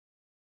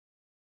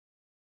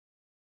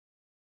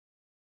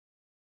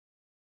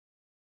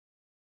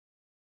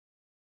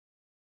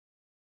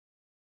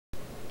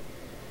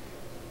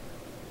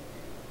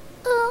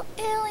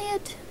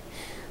Elliot,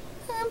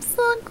 I'm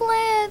so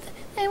glad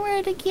that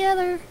we're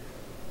together.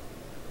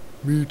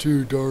 Me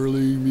too,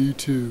 Darlene, me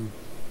too.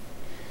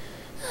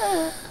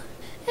 And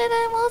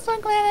I'm also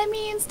glad that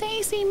me and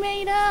Stacy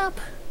made up.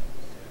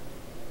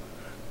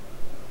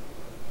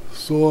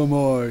 So am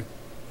I.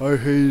 I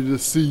hated to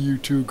see you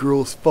two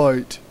girls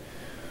fight.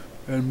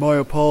 And my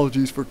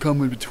apologies for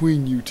coming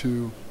between you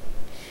two.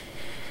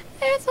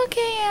 That's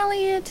okay,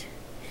 Elliot.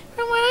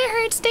 From what I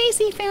heard,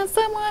 Stacy found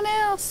someone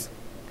else.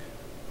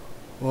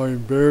 I am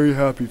very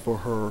happy for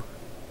her.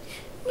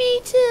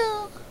 Me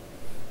too.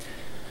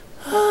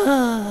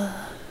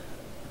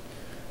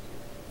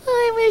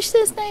 I wish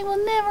this night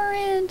will never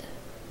end.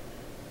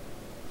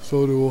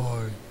 So do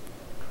I.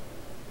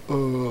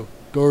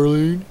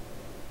 Darlene?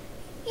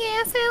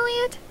 Yes,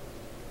 Elliot?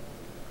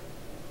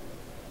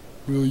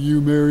 Will you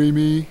marry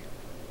me?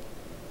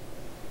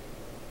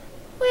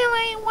 Will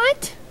I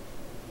what?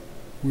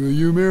 Will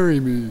you marry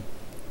me?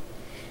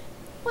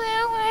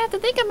 Well, I have to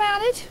think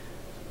about it.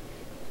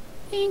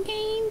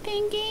 Thinking.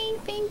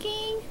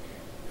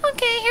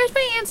 Okay, here's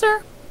my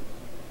answer.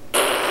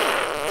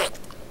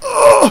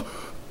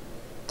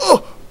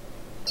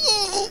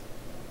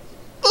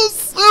 A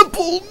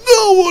simple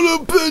no would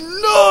have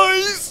been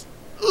nice!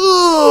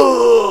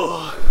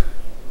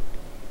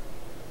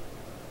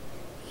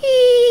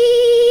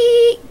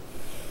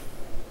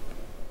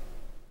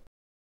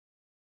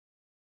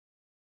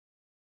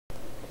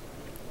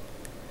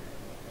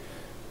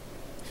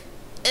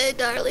 Hey,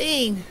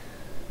 Darlene.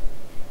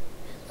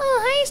 Oh,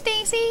 hi,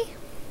 Stacy.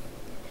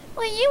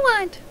 What do you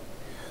want?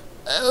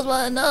 I just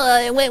want to know how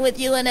it went with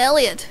you and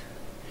Elliot.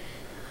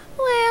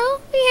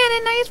 Well, we had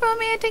a nice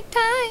romantic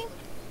time.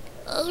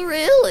 Oh,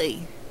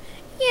 really?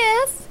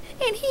 Yes,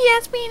 and he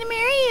asked me to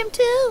marry him,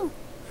 too.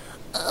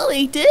 Oh,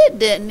 he did,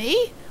 didn't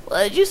he?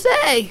 What did you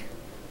say?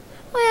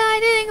 Well, I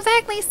didn't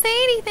exactly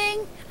say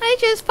anything. I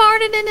just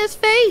farted in his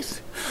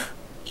face.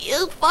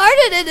 You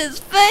farted in his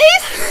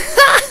face?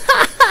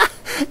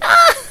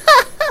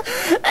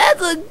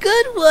 That's a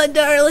good one,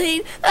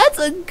 Darlene. That's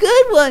a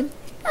good one.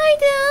 I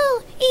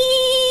know.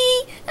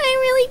 I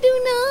really do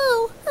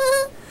know.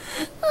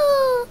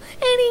 Oh,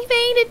 and he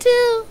fainted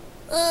too.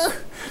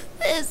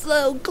 It's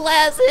so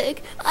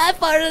classic. I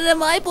farted in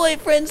my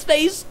boyfriend's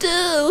face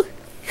too.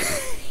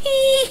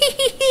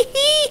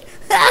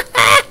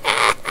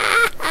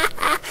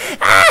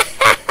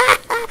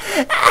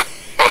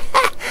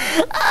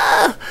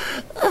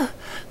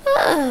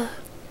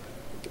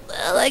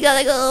 Well, I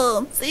gotta go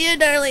home. See you,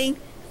 Darlene.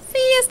 See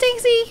you,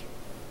 Stacy.